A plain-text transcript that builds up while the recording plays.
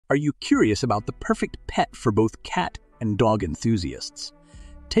Are you curious about the perfect pet for both cat and dog enthusiasts?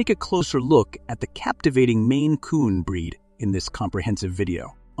 Take a closer look at the captivating Maine Coon breed in this comprehensive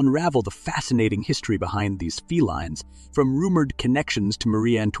video. Unravel the fascinating history behind these felines, from rumored connections to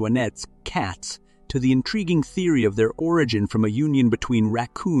Marie Antoinette's cats to the intriguing theory of their origin from a union between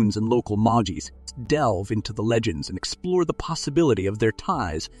raccoons and local Mogis. Delve into the legends and explore the possibility of their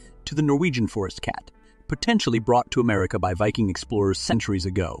ties to the Norwegian forest cat, potentially brought to America by Viking explorers centuries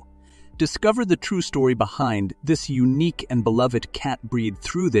ago. Discover the true story behind this unique and beloved cat breed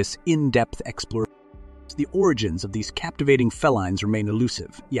through this in-depth exploration. The origins of these captivating felines remain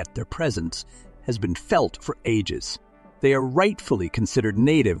elusive, yet their presence has been felt for ages. They are rightfully considered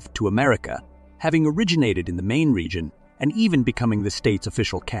native to America, having originated in the Maine region and even becoming the state's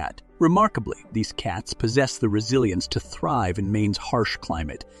official cat. Remarkably, these cats possess the resilience to thrive in Maine's harsh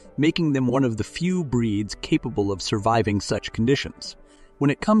climate, making them one of the few breeds capable of surviving such conditions.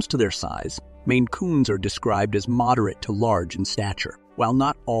 When it comes to their size, Maine Coons are described as moderate to large in stature. While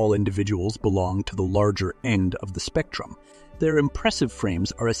not all individuals belong to the larger end of the spectrum, their impressive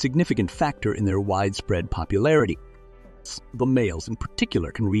frames are a significant factor in their widespread popularity. The males in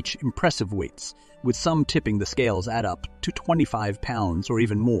particular can reach impressive weights, with some tipping the scales at up to 25 pounds or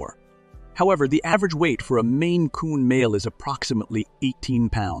even more. However, the average weight for a Maine Coon male is approximately 18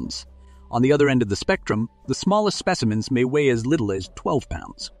 pounds. On the other end of the spectrum, the smallest specimens may weigh as little as 12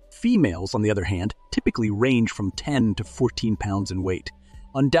 pounds. Females, on the other hand, typically range from 10 to 14 pounds in weight.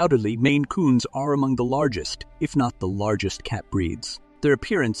 Undoubtedly, Maine Coons are among the largest, if not the largest, cat breeds. Their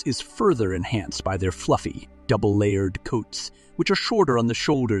appearance is further enhanced by their fluffy, double-layered coats, which are shorter on the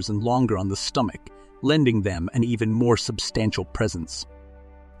shoulders and longer on the stomach, lending them an even more substantial presence.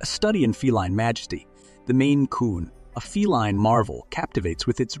 A study in feline majesty, the Maine Coon, a feline marvel, captivates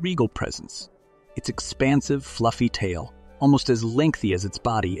with its regal presence. Its expansive, fluffy tail, almost as lengthy as its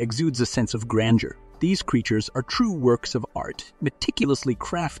body, exudes a sense of grandeur. These creatures are true works of art, meticulously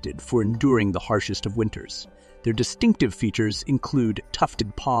crafted for enduring the harshest of winters. Their distinctive features include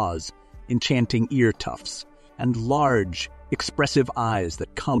tufted paws, enchanting ear tufts, and large, expressive eyes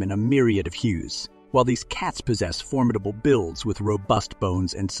that come in a myriad of hues. While these cats possess formidable builds with robust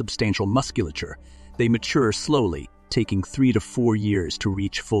bones and substantial musculature, they mature slowly, taking 3 to 4 years to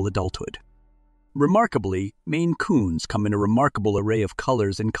reach full adulthood. Remarkably, Maine Coons come in a remarkable array of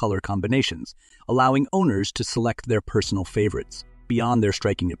colors and color combinations, allowing owners to select their personal favorites. Beyond their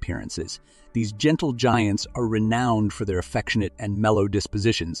striking appearances, these gentle giants are renowned for their affectionate and mellow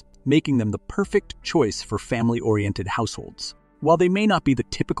dispositions, making them the perfect choice for family-oriented households. While they may not be the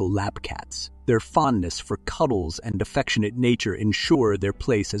typical lap cats, their fondness for cuddles and affectionate nature ensure their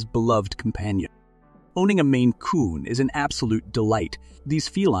place as beloved companion. Owning a Maine Coon is an absolute delight. These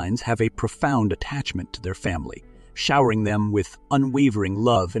felines have a profound attachment to their family, showering them with unwavering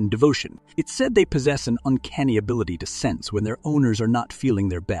love and devotion. It's said they possess an uncanny ability to sense when their owners are not feeling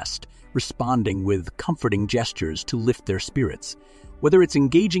their best, responding with comforting gestures to lift their spirits. Whether it's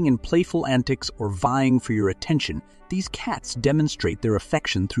engaging in playful antics or vying for your attention, these cats demonstrate their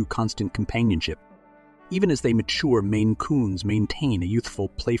affection through constant companionship. Even as they mature, Maine Coons maintain a youthful,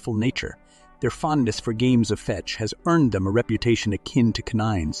 playful nature. Their fondness for games of fetch has earned them a reputation akin to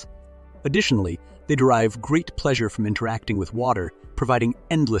canines. Additionally, they derive great pleasure from interacting with water, providing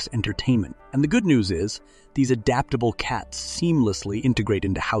endless entertainment. And the good news is, these adaptable cats seamlessly integrate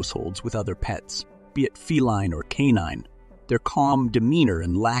into households with other pets, be it feline or canine. Their calm demeanor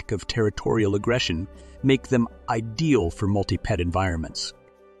and lack of territorial aggression make them ideal for multi-pet environments.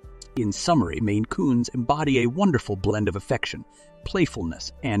 In summary, Maine Coons embody a wonderful blend of affection,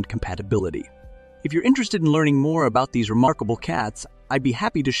 playfulness, and compatibility. If you're interested in learning more about these remarkable cats, I'd be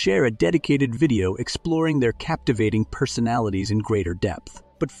happy to share a dedicated video exploring their captivating personalities in greater depth.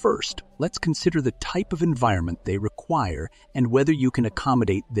 But first, let's consider the type of environment they require and whether you can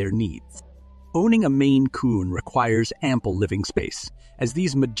accommodate their needs. Owning a Maine Coon requires ample living space, as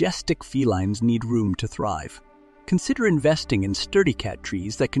these majestic felines need room to thrive. Consider investing in sturdy cat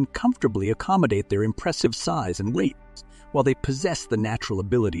trees that can comfortably accommodate their impressive size and weight, while they possess the natural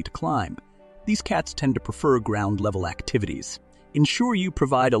ability to climb. These cats tend to prefer ground-level activities. Ensure you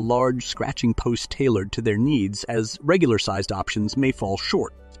provide a large scratching post tailored to their needs, as regular-sized options may fall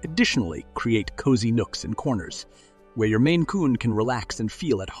short. Additionally, create cozy nooks and corners, where your Maine Coon can relax and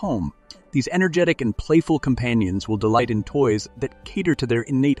feel at home. These energetic and playful companions will delight in toys that cater to their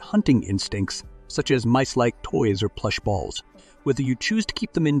innate hunting instincts, such as mice-like toys or plush balls. Whether you choose to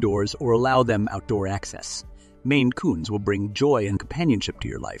keep them indoors or allow them outdoor access, Maine Coons will bring joy and companionship to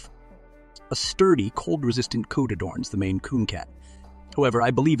your life. A sturdy, cold-resistant coat adorns the Maine Coon cat, However,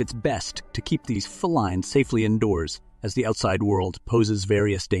 I believe it's best to keep these felines safely indoors, as the outside world poses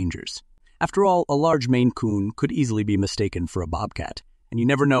various dangers. After all, a large Maine Coon could easily be mistaken for a bobcat, and you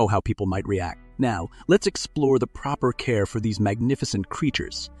never know how people might react. Now, let's explore the proper care for these magnificent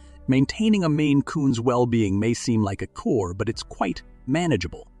creatures. Maintaining a Maine Coon's well-being may seem like a chore, but it's quite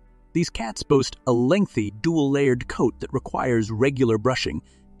manageable. These cats boast a lengthy, dual-layered coat that requires regular brushing,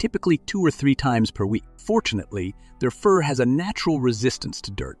 typically 2 or 3 times per week. Fortunately, their fur has a natural resistance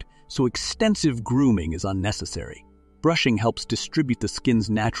to dirt, so extensive grooming is unnecessary. Brushing helps distribute the skin's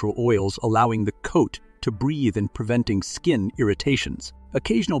natural oils, allowing the coat to breathe and preventing skin irritations.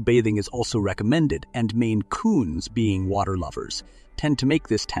 Occasional bathing is also recommended, and Maine Coons, being water lovers, tend to make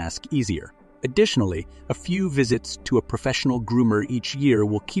this task easier. Additionally, a few visits to a professional groomer each year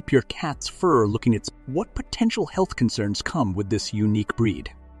will keep your cat's fur looking its. What potential health concerns come with this unique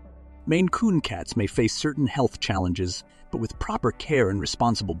breed? Maine Coon cats may face certain health challenges, but with proper care and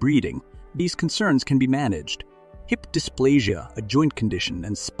responsible breeding, these concerns can be managed. Hip dysplasia, a joint condition,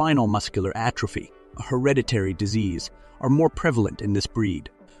 and spinal muscular atrophy, a hereditary disease, are more prevalent in this breed.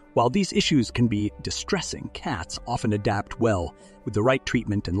 While these issues can be distressing, cats often adapt well with the right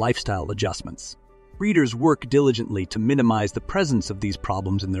treatment and lifestyle adjustments. Breeders work diligently to minimize the presence of these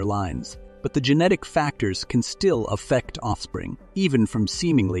problems in their lines, but the genetic factors can still affect offspring, even from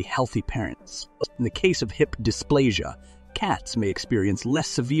seemingly healthy parents. In the case of hip dysplasia, cats may experience less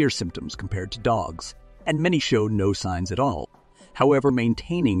severe symptoms compared to dogs, and many show no signs at all. However,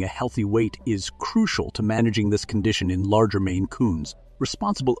 maintaining a healthy weight is crucial to managing this condition in larger Maine Coons.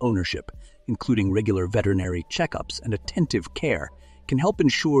 Responsible ownership, including regular veterinary checkups and attentive care, can help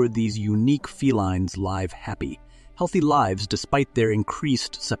ensure these unique felines live healthy lives despite their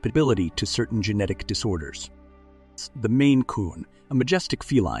increased susceptibility to certain genetic disorders. The Maine Coon, a majestic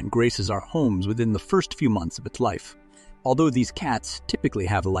feline, graces our homes within the first few months of its life. Although these cats typically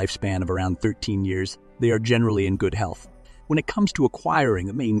have a lifespan of around 13 years, they are generally in good health. When it comes to acquiring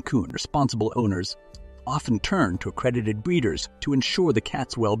a Maine Coon, responsible owners often turn to accredited breeders to ensure the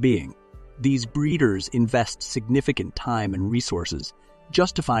cat's well-being. These breeders invest significant time and resources,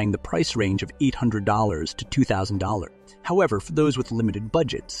 justifying the price range of $800 to $2,000. However, for those with limited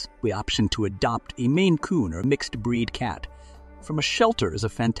budgets, the option to adopt a Maine Coon or mixed-breed cat from a shelter is a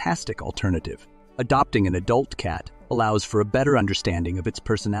fantastic alternative. Adopting an adult cat allows for a better understanding of its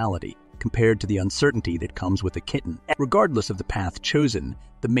personality compared to the uncertainty that comes with a kitten. Regardless of the path chosen,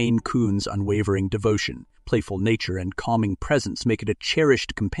 the Maine Coon's unwavering devotion, playful nature, and calming presence make it a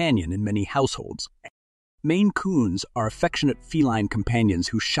cherished companion in many households. Maine Coons are affectionate feline companions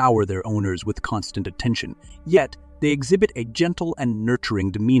who shower their owners with constant attention, yet they exhibit a gentle and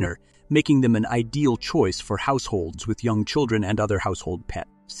nurturing demeanor, making them an ideal choice for households with young children and other household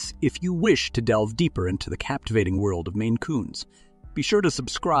pets. If you wish to delve deeper into the captivating world of Maine Coons, be sure to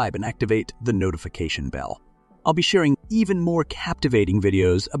subscribe and activate the notification bell. I'll be sharing even more captivating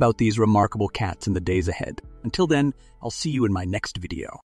videos about these remarkable cats in the days ahead. Until then, I'll see you in my next video.